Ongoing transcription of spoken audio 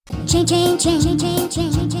Hi,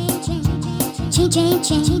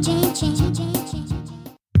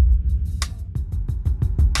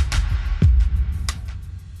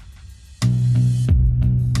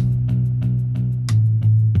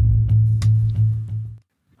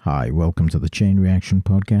 welcome to the Chain Reaction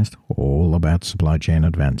Podcast, all about supply chain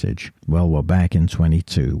advantage. Well, we're back in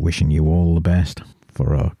 22, wishing you all the best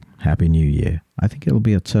for a happy new year. I think it'll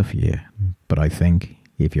be a tough year, but I think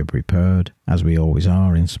if you're prepared, as we always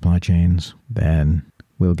are in supply chains, then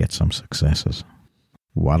we'll get some successes.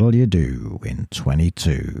 What'll you do in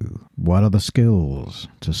 22? What are the skills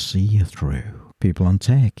to see you through? People and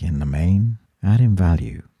tech in the main, adding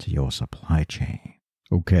value to your supply chain.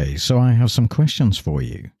 Okay, so I have some questions for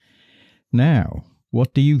you. Now,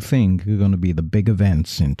 what do you think are going to be the big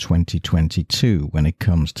events in 2022 when it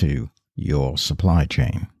comes to your supply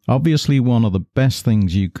chain? Obviously, one of the best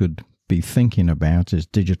things you could be thinking about is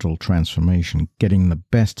digital transformation, getting the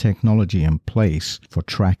best technology in place for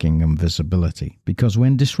tracking and visibility. Because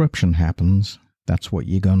when disruption happens, that's what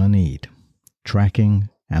you're going to need. Tracking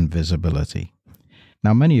and visibility.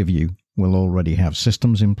 Now, many of you will already have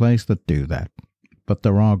systems in place that do that. But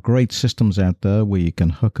there are great systems out there where you can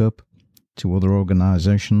hook up to other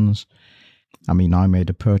organizations. I mean, I made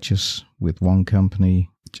a purchase with one company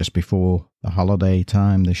just before the holiday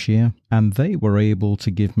time this year, and they were able to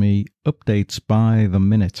give me updates by the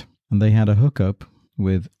minute. And they had a hookup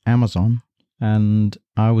with Amazon, and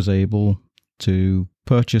I was able to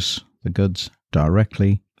purchase the goods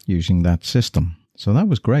directly using that system. So that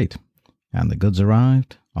was great. And the goods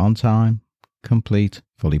arrived on time, complete,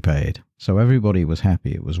 fully paid. So everybody was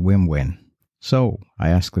happy. It was win-win. So I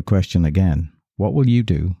ask the question again, what will you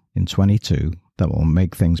do in 22 that will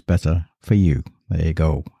make things better for you? There you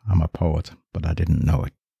go. I'm a poet, but I didn't know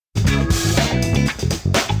it.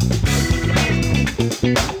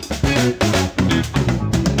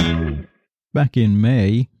 Back in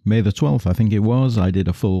May the 12th, I think it was, I did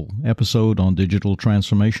a full episode on digital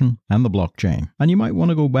transformation and the blockchain. And you might want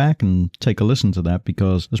to go back and take a listen to that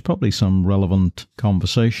because there's probably some relevant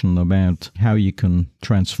conversation about how you can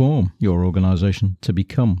transform your organization to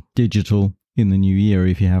become digital in the new year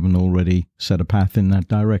if you haven't already set a path in that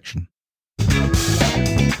direction.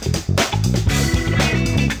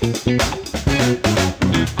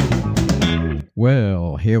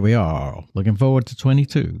 Well, here we are. Looking forward to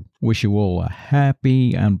 22. Wish you all a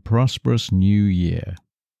happy and prosperous new year.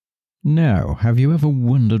 Now, have you ever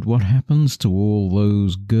wondered what happens to all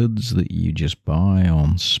those goods that you just buy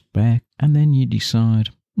on spec and then you decide,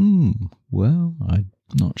 well, I'm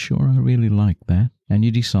not sure I really like that, and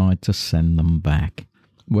you decide to send them back?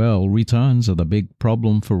 Well, returns are the big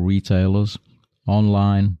problem for retailers,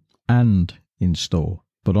 online and in store,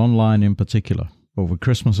 but online in particular. Over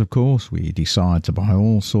Christmas, of course, we decide to buy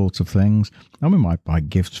all sorts of things, and we might buy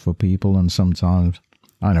gifts for people, and sometimes,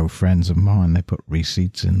 I know friends of mine, they put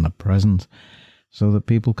receipts in the present so that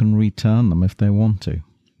people can return them if they want to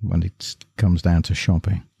when it comes down to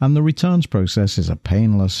shopping. And the returns process is a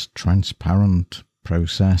painless, transparent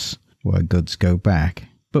process where goods go back.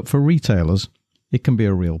 But for retailers, it can be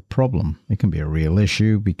a real problem. It can be a real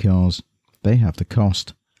issue because they have the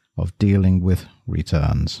cost of dealing with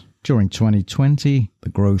returns. During 2020, the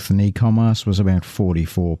growth in e-commerce was about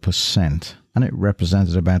 44%, and it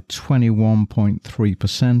represented about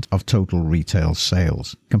 21.3% of total retail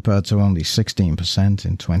sales, compared to only 16%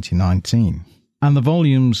 in 2019. And the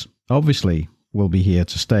volumes, obviously, will be here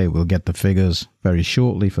to stay. We'll get the figures very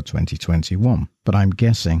shortly for 2021, but I'm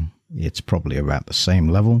guessing it's probably about the same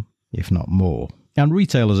level, if not more. And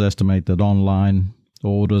retailers estimate that online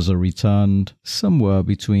orders are returned somewhere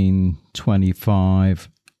between 25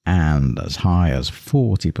 and as high as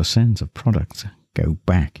 40% of products go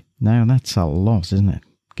back. Now that's a lot, isn't it?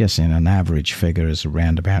 Guessing an average figure is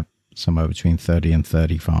around about somewhere between 30 and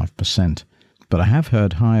 35%. But I have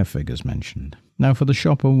heard higher figures mentioned. Now for the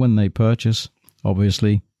shopper, when they purchase,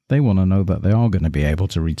 obviously they want to know that they are going to be able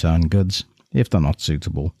to return goods if they're not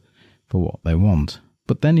suitable for what they want.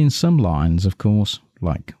 But then in some lines, of course,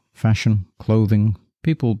 like fashion, clothing,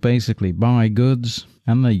 people basically buy goods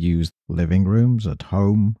and they use living rooms at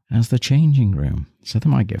home as the changing room. So they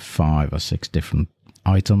might get 5 or 6 different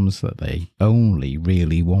items that they only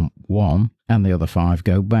really want one, and the other 5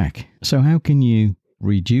 go back. So how can you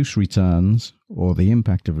reduce returns or the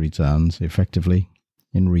impact of returns effectively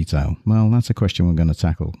in retail? Well, that's a question we're going to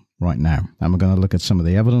tackle right now. And we're going to look at some of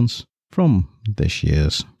the evidence from this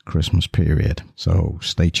year's Christmas period. So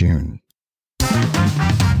stay tuned.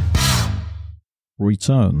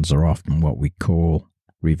 Returns are often what we call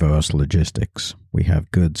reverse logistics. We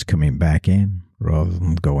have goods coming back in rather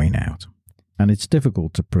than going out. and it's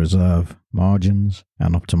difficult to preserve margins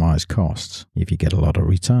and optimize costs if you get a lot of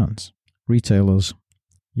returns. Retailers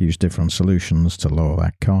use different solutions to lower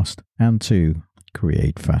that cost and to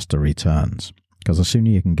create faster returns, because the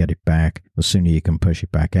sooner you can get it back, the sooner you can push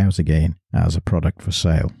it back out again as a product for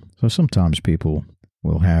sale. So sometimes people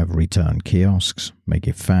will have return kiosks, make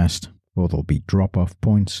it fast, or there'll be drop-off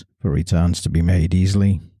points for returns to be made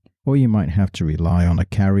easily, or you might have to rely on a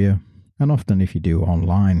carrier. And often if you do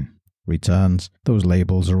online returns, those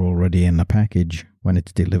labels are already in the package when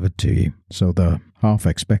it's delivered to you, so they're half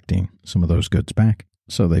expecting some of those goods back.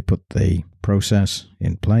 So they put the process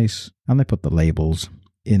in place and they put the labels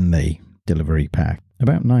in the delivery pack.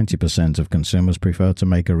 About 90% of consumers prefer to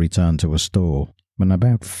make a return to a store, and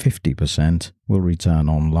about 50% will return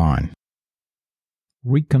online.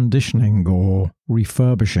 Reconditioning or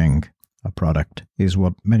refurbishing a product is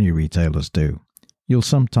what many retailers do. You'll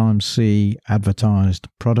sometimes see advertised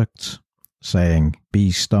products saying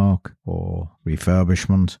B stock or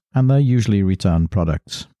refurbishment, and they're usually return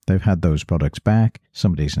products. They've had those products back,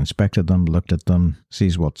 somebody's inspected them, looked at them,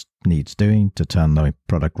 sees what needs doing to turn the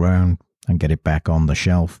product round and get it back on the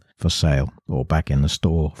shelf for sale or back in the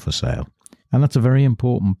store for sale. And that's a very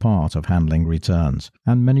important part of handling returns.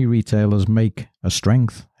 And many retailers make a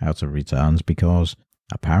strength out of returns because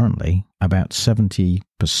apparently about 70%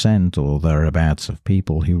 or thereabouts of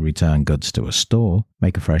people who return goods to a store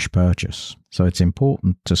make a fresh purchase. So it's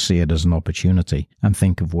important to see it as an opportunity and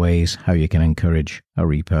think of ways how you can encourage a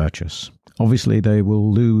repurchase. Obviously, they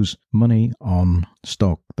will lose money on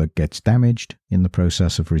stock that gets damaged in the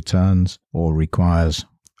process of returns or requires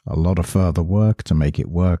a lot of further work to make it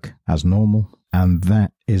work as normal, and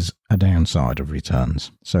that is a downside of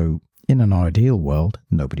returns. So in an ideal world,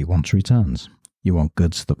 nobody wants returns. You want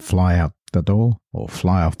goods that fly out the door or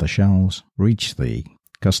fly off the shelves, reach the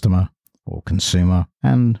customer or consumer,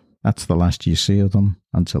 and that's the last you see of them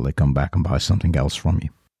until they come back and buy something else from you.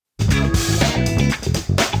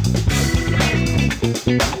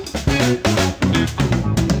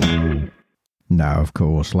 Now, of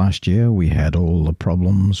course, last year we had all the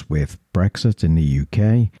problems with Brexit in the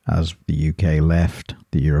UK as the UK left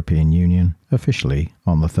the European Union officially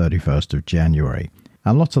on the 31st of January.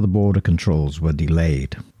 And lots of the border controls were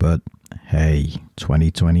delayed. But hey,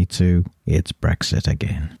 2022, it's Brexit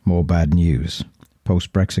again. More bad news.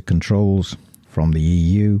 Post-Brexit controls from the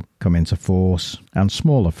EU come into force, and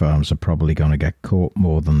smaller firms are probably going to get caught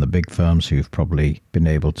more than the big firms who've probably been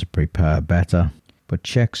able to prepare better. But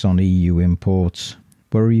checks on EU imports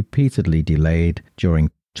were repeatedly delayed during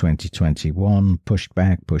 2021, pushed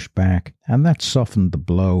back, and that softened the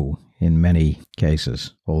blow in many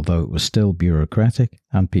cases, although it was still bureaucratic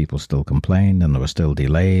and people still complained and there were still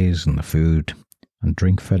delays, and the Food and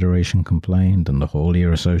Drink Federation complained and the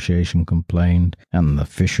Haulier Association complained and the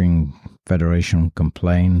Fishing Federation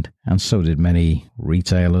complained, and so did many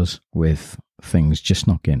retailers, with things just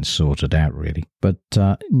not getting sorted out really. But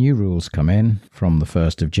new rules come in from the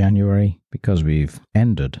 1st of January because we've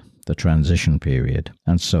ended the transition period,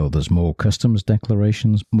 and so there's more customs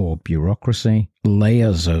declarations, more bureaucracy,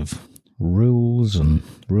 layers of rules and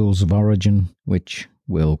rules of origin which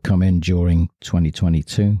will come in during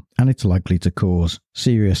 2022, and it's likely to cause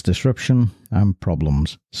serious disruption and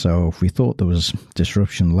problems. So if we thought there was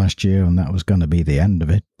disruption last year and that was going to be the end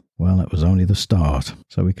of it, well, it was only the start,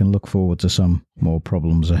 so we can look forward to some more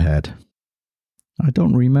problems ahead. I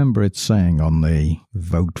don't remember it saying on the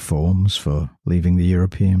vote forms for leaving the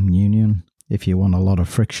European Union, if you want a lot of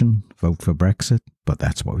friction, vote for Brexit, but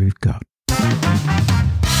that's what we've got.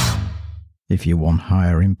 If you want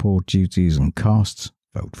higher import duties and costs,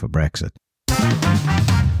 vote for Brexit.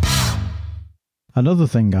 Another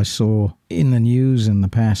thing I saw in the news in the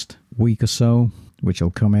past week or so, which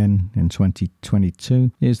will come in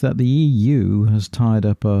 2022, is that the EU has tied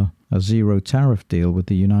up a zero tariff deal with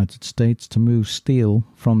the United States to move steel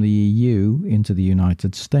from the EU into the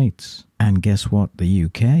United States. And guess what the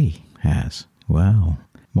UK has? Well,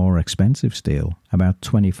 more expensive steel, about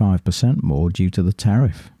 25% more due to the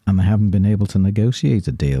tariff. And they haven't been able to negotiate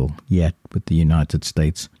a deal yet with the United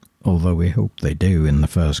States, although we hope they do in the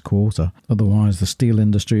first quarter. Otherwise, the steel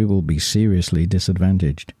industry will be seriously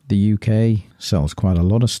disadvantaged. The UK sells quite a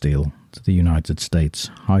lot of steel to the United States,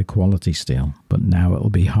 high-quality steel, but now it'll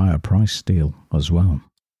be higher-priced steel as well.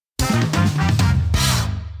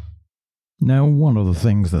 Now, one of the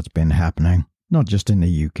things that's been happening, not just in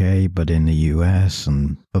the UK, but in the US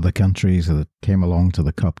and other countries that came along to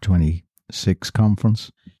the COP26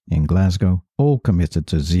 conference in Glasgow, all committed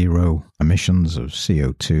to zero emissions of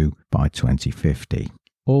CO2 by 2050.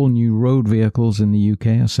 All new road vehicles in the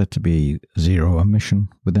UK are set to be zero emission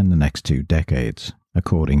within the next 2 decades.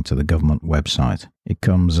 according to the government website. It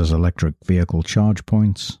comes as electric vehicle charge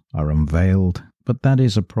points are unveiled, but that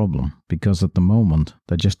is a problem because at the moment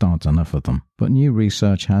there just aren't enough of them. But new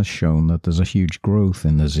research has shown that there's a huge growth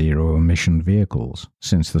in the zero-emission vehicles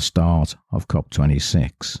since the start of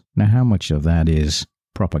COP26. Now, how much of that is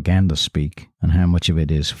propaganda speak and how much of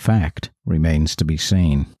it is fact remains to be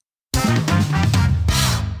seen.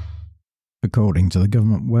 According to the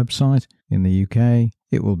government website, in the UK,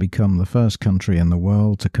 it will become the first country in the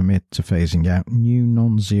world to commit to phasing out new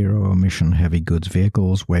non-zero emission heavy goods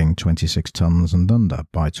vehicles weighing 26 tonnes and under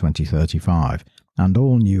by 2035, and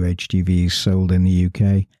all new HGVs sold in the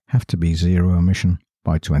UK have to be zero emission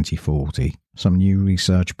by 2040. Some new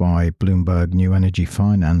research by Bloomberg New Energy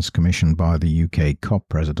Finance commissioned by the UK COP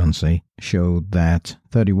presidency showed that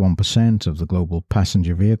 31% of the global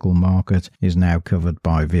passenger vehicle market is now covered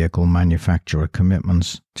by vehicle manufacturer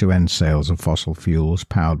commitments to end sales of fossil fuels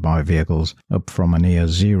powered by vehicles, up from a near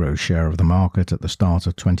zero share of the market at the start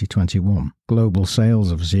of 2021. Global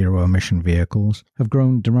sales of zero-emission vehicles have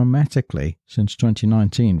grown dramatically since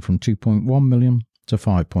 2019 from 2.1 million to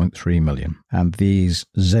 5.3 million. And these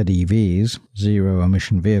ZEVs,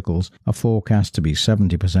 zero-emission vehicles, are forecast to be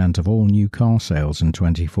 70% of all new car sales in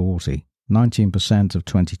 2040. 19% of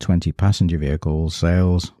 2020 passenger vehicle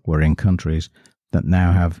sales were in countries that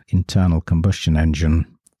now have internal combustion engine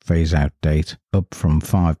phase-out date, up from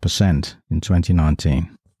 5% in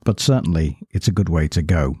 2019. But certainly, it's a good way to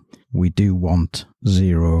go. We do want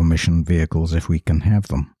zero-emission vehicles if we can have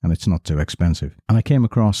them, and it's not too expensive. And I came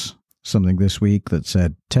across something this week that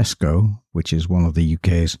said Tesco, which is one of the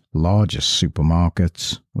UK's largest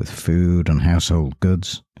supermarkets with food and household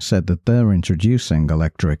goods, said that they're introducing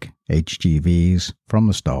electric HGVs from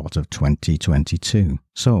the start of 2022.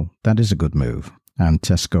 So that is a good move, and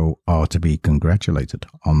Tesco are to be congratulated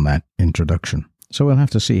on that introduction. So we'll have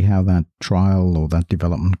to see how that trial or that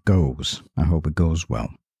development goes. I hope it goes well.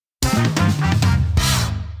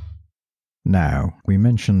 Now, we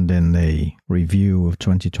mentioned in the review of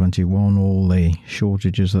 2021 all the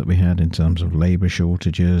shortages that we had in terms of labour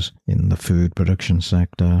shortages in the food production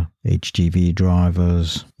sector, HGV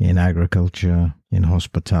drivers, in agriculture, in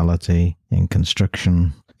hospitality, in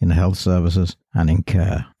construction, in health services and in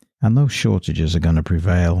care. And those shortages are going to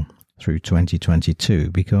prevail through 2022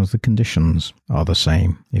 because the conditions are the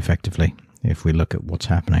same, effectively. If we look at what's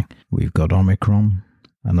happening, we've got Omicron,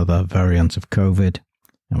 another variant of COVID,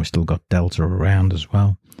 and we've still got Delta around as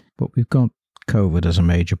well. But we've got COVID as a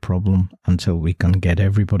major problem until we can get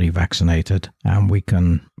everybody vaccinated and we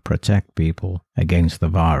can protect people against the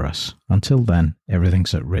virus. Until then,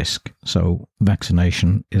 everything's at risk. So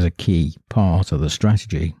vaccination is a key part of the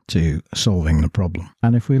strategy to solving the problem.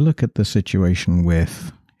 And if we look at the situation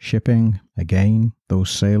with shipping, again, those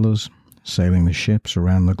sailors sailing the ships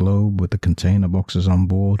around the globe with the container boxes on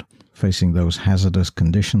board, facing those hazardous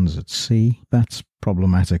conditions at sea, that's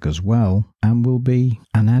problematic as well and will be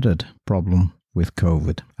an added problem with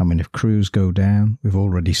COVID. I mean, if crews go down, we've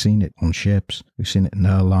already seen it on ships, we've seen it in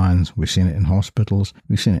airlines, we've seen it in hospitals,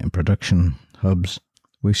 we've seen it in production hubs,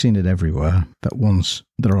 we've seen it everywhere, that once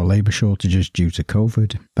there are labour shortages due to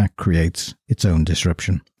COVID, that creates its own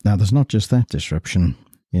disruption. Now, there's not just that disruption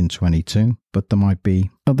in 22, but there might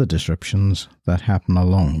be other disruptions that happen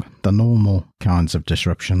along the normal kinds of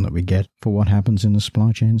disruption that we get for what happens in the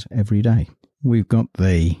supply chains every day. We've got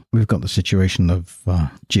the situation of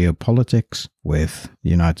geopolitics with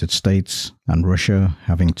the United States and Russia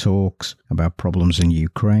having talks about problems in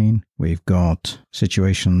Ukraine. We've got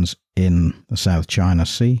situations in the South China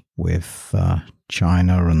Sea with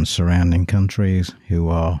China and surrounding countries who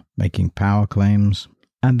are making power claims.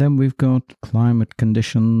 And then we've got climate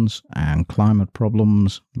conditions and climate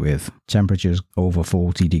problems with temperatures over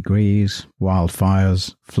 40 degrees,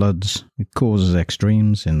 wildfires, floods. It causes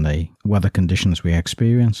extremes in the weather conditions we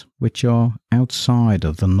experience, which are outside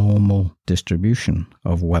of the normal distribution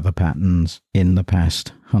of weather patterns in the past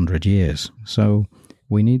 100 years. So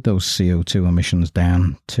we need those CO2 emissions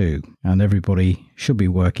down too, and everybody should be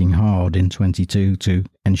working hard in 22 to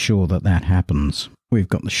ensure that that happens. We've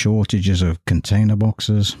got the shortages of container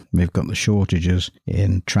boxes, we've got the shortages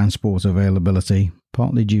in transport availability,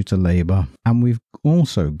 partly due to labour, and we've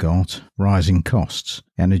also got rising costs,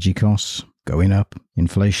 energy costs going up,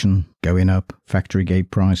 inflation going up, factory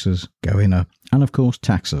gate prices going up, and of course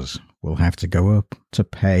taxes will have to go up to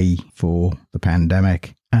pay for the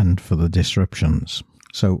pandemic and for the disruptions.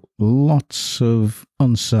 So lots of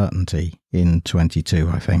uncertainty in 22,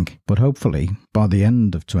 I think. But hopefully, by the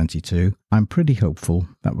end of 22, I'm pretty hopeful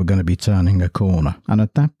that we're going to be turning a corner. And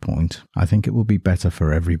at that point, I think it will be better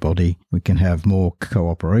for everybody. We can have more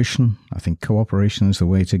cooperation. I think cooperation is the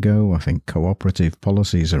way to go. I think cooperative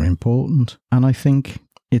policies are important. And I think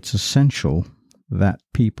it's essential that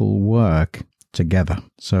people work together.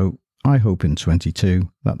 So I hope in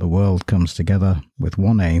 22 that the world comes together with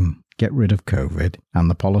one aim: get rid of COVID, and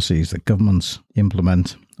the policies that governments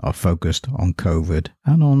implement are focused on COVID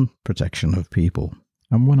and on protection of people.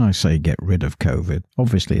 And when I say get rid of COVID,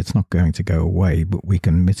 obviously it's not going to go away, but we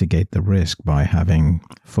can mitigate the risk by having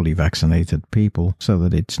fully vaccinated people so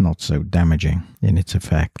that it's not so damaging in its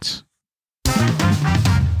effects.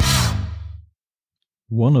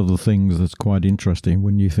 One of the things that's quite interesting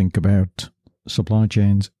when you think about supply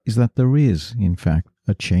chains is that there is, in fact,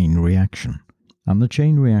 a chain reaction. And the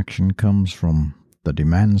chain reaction comes from the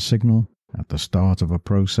demand signal at the start of a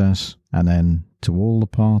process, and then to all the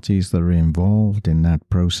parties that are involved in that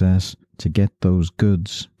process to get those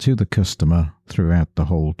goods to the customer throughout the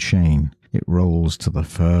whole chain. It rolls to the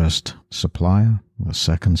first supplier, the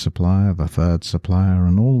second supplier, the third supplier,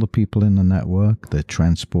 and all the people in the network, the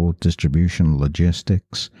transport, distribution,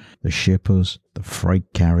 logistics, the shippers, the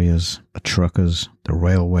freight carriers, the truckers, the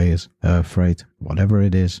railways, air freight, whatever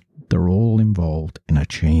it is. They're all involved in a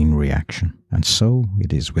chain reaction. And so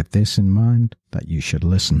it is with this in mind that you should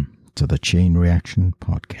listen to the Chain Reaction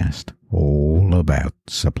podcast, all about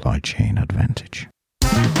supply chain advantage.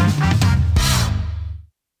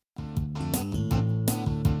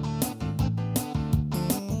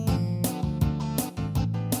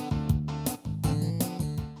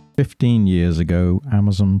 15 years ago,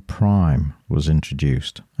 Amazon Prime was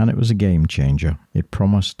introduced, and it was a game changer. It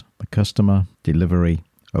promised the customer delivery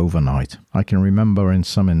overnight. I can remember in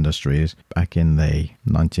some industries back in the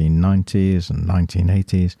 1990s and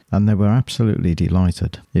 1980s, and they were absolutely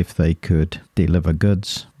delighted if they could deliver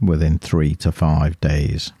goods within 3 to 5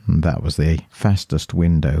 days. And that was the fastest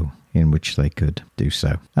window in which they could do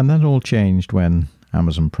so. And that all changed when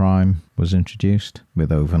Amazon Prime was introduced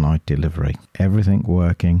with overnight delivery. Everything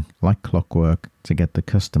working like clockwork to get the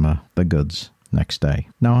customer the goods next day.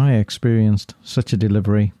 Now, I experienced such a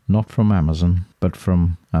delivery, not from Amazon, but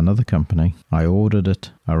from another company. I ordered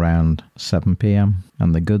it around 7 p.m.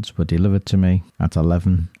 and the goods were delivered to me at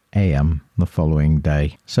 11 a.m. the following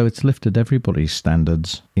day. So it's lifted everybody's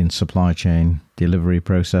standards in supply chain delivery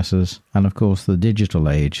processes, and of course the digital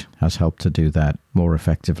age has helped to do that more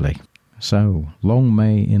effectively. So long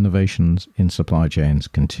may innovations in supply chains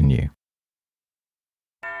continue.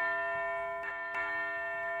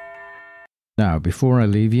 Now, before I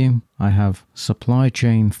leave you, I have supply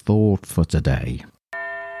chain thought for today.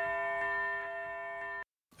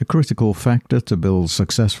 A critical factor to build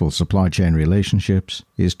successful supply chain relationships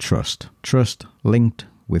is trust. Trust linked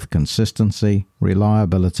with consistency,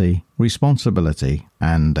 reliability, responsibility,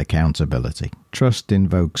 and accountability. Trust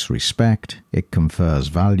invokes respect, it confers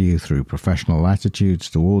value through professional attitudes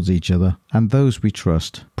towards each other, and those we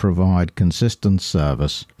trust provide consistent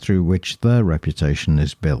service through which their reputation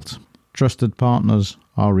is built. Trusted partners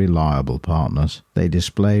are reliable partners. They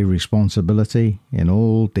display responsibility in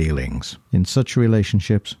all dealings. In such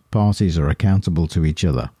relationships, parties are accountable to each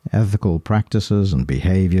other. Ethical practices and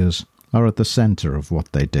behaviors are at the center of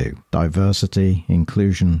what they do. Diversity,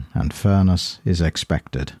 inclusion, and fairness is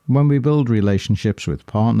expected. When we build relationships with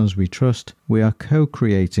partners we trust, we are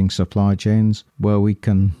co-creating supply chains where we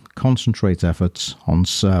can concentrate efforts on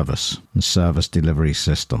service and service delivery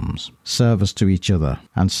systems. Service to each other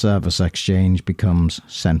and service exchange becomes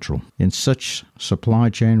central. In such supply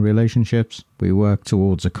chain relationships, we work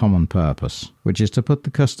towards a common purpose, which is to put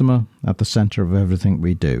the customer at the center of everything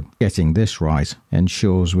we do. Getting this right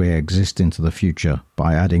ensures we exist into the future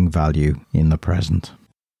by adding value in the present.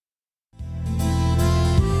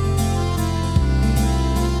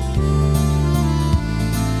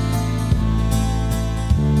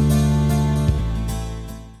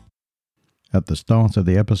 At the start of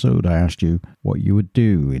the episode, I asked you what you would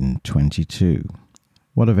do in 22.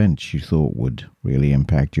 What events you thought would really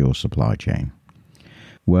impact your supply chain.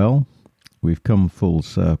 Well, we've come full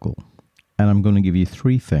circle, and I'm going to give you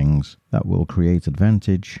 3 things that will create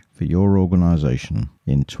advantage for your organization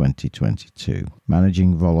in 2022.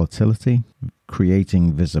 Managing volatility,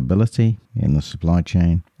 creating visibility in the supply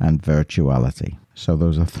chain, and virtuality. So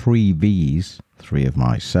those are 3 V's, 3 of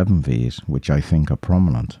my 7 V's, which I think are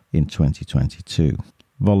prominent in 2022.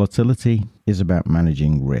 Volatility is about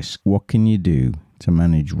managing risk. What can you do to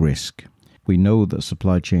manage risk? We know that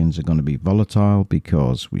supply chains are going to be volatile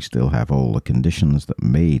because we still have all the conditions that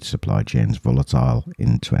made supply chains volatile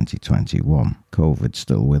in 2021. COVID's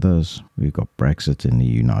still with us. We've got Brexit in the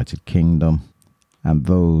United Kingdom, and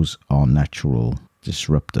those are natural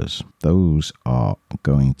disruptors. Those are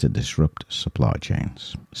going to disrupt supply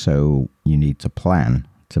chains. So you need to plan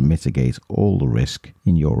to mitigate all the risk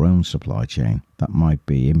in your own supply chain that might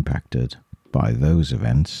be impacted by those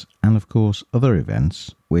events, and of course other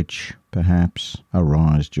events which perhaps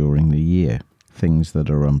arise during the year, things that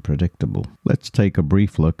are unpredictable. Let's take a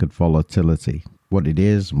brief look at volatility, what it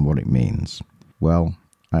is and what it means. Well,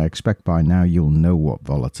 I expect by now you'll know what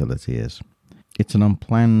volatility is. It's an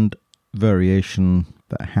unplanned variation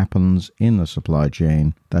that happens in the supply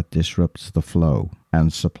chain that disrupts the flow,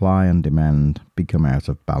 and supply and demand become out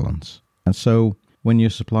of balance. And so when your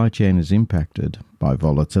supply chain is impacted by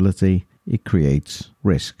volatility, it creates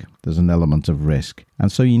risk. There's an element of risk.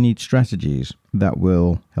 And so you need strategies that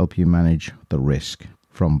will help you manage the risk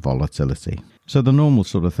from volatility. So the normal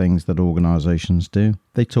sort of things that organizations do,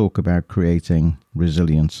 they talk about creating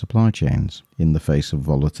resilient supply chains in the face of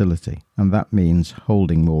volatility. And that means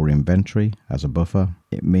holding more inventory as a buffer.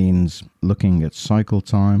 It means looking at cycle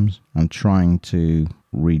times and trying to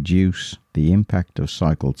reduce the impact of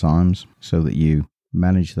cycle times so that you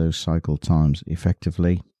manage those cycle times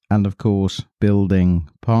effectively. And of course, building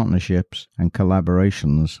partnerships and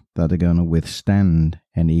collaborations that are going to withstand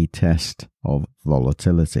any test of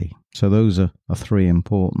volatility. So those are three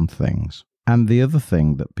important things. And the other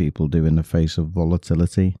thing that people do in the face of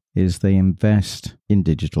volatility is they invest in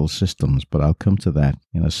digital systems. But I'll come to that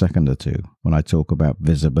in a second or two when I talk about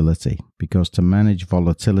visibility. Because to manage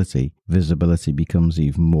volatility, visibility becomes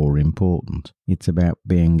even more important. It's about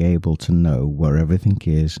being able to know where everything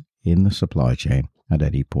is in the supply chain at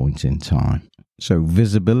any point in time. So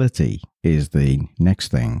visibility is the next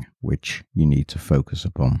thing which you need to focus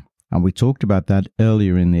upon. And we talked about that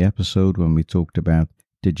earlier in the episode when we talked about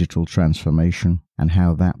digital transformation and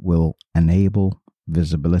how that will enable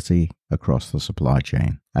visibility across the supply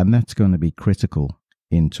chain. And that's going to be critical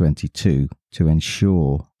in 22 to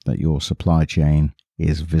ensure that your supply chain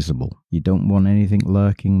is visible. You don't want anything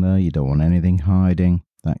lurking there. You don't want anything hiding.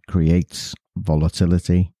 That creates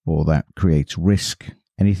volatility or that creates risk.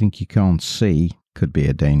 Anything you can't see could be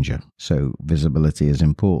a danger. So visibility is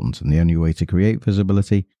important, and the only way to create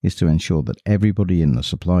visibility is to ensure that everybody in the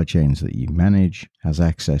supply chains that you manage has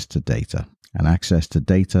access to data. And access to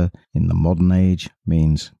data in the modern age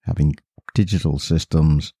means having digital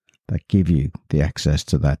systems that give you the access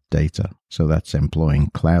to that data. So that's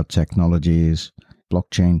employing cloud technologies,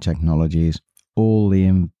 blockchain technologies, all the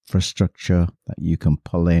infrastructure that you can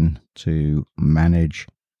pull in to manage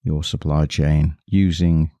your supply chain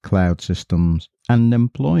using cloud systems and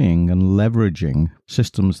employing and leveraging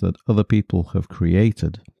systems that other people have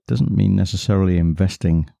created. Doesn't mean necessarily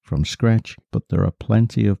investing from scratch, but there are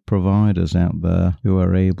plenty of providers out there who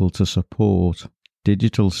are able to support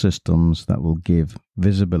digital systems that will give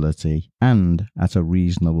visibility and at a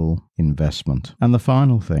reasonable investment. And the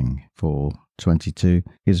final thing for 22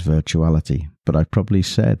 is virtuality. But I've probably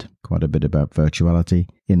said quite a bit about virtuality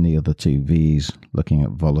in the other two V's, looking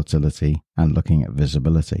at volatility and looking at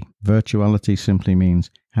visibility. Virtuality simply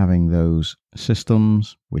means having those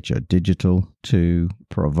systems which are digital to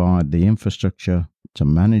provide the infrastructure to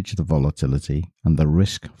manage the volatility and the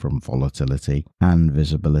risk from volatility and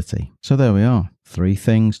visibility. So there we are. 3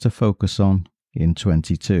 things to focus on in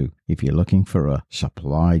 22. If you're looking for a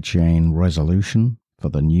supply chain resolution for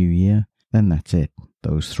the new year, then that's it.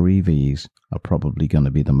 Those 3 V's are probably going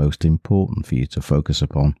to be the most important for you to focus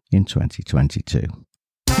upon in 2022.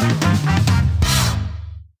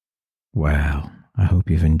 Well, I hope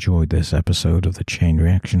you've enjoyed this episode of the Chain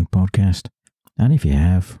Reaction Podcast. And if you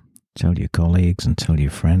have, tell your colleagues and tell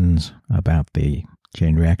your friends about the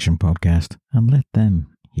Chain Reaction Podcast and let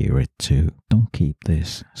them hear it too. Don't keep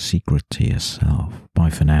this secret to yourself. Bye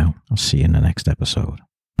for now. I'll see you in the next episode.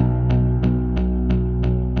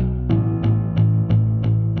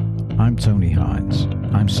 I'm Tony Hines.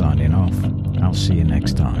 I'm signing off. I'll see you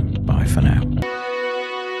next time. Bye for now.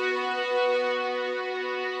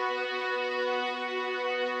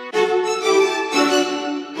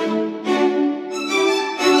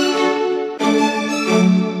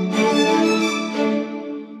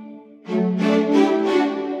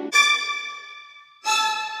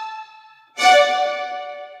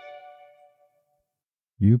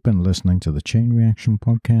 You've been listening to the Chain Reaction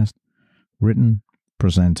Podcast, written,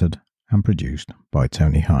 presented, and produced by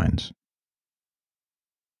Tony Hines.